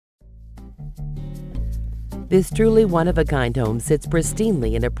This truly one-of-a-kind home sits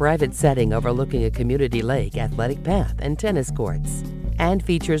pristinely in a private setting overlooking a community lake, athletic path, and tennis courts, and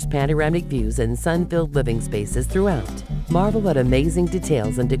features panoramic views and sun-filled living spaces throughout. Marvel at amazing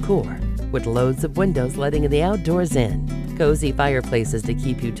details and decor, with loads of windows letting the outdoors in, cozy fireplaces to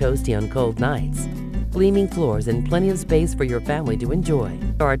keep you toasty on cold nights, gleaming floors, and plenty of space for your family to enjoy.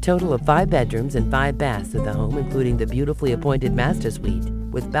 There are a total of 5 bedrooms and 5 baths in the home, including the beautifully appointed master suite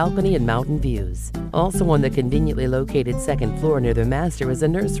with balcony and mountain views. Also on the conveniently located second floor near the master is a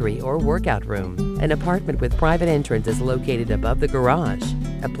nursery or workout room. An apartment with private entrance is located above the garage.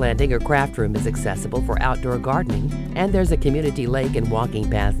 A planting or craft room is accessible for outdoor gardening, and there's a community lake and walking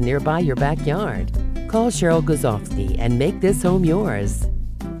path nearby your backyard. Call Cheryl Guzofsky and make this home yours.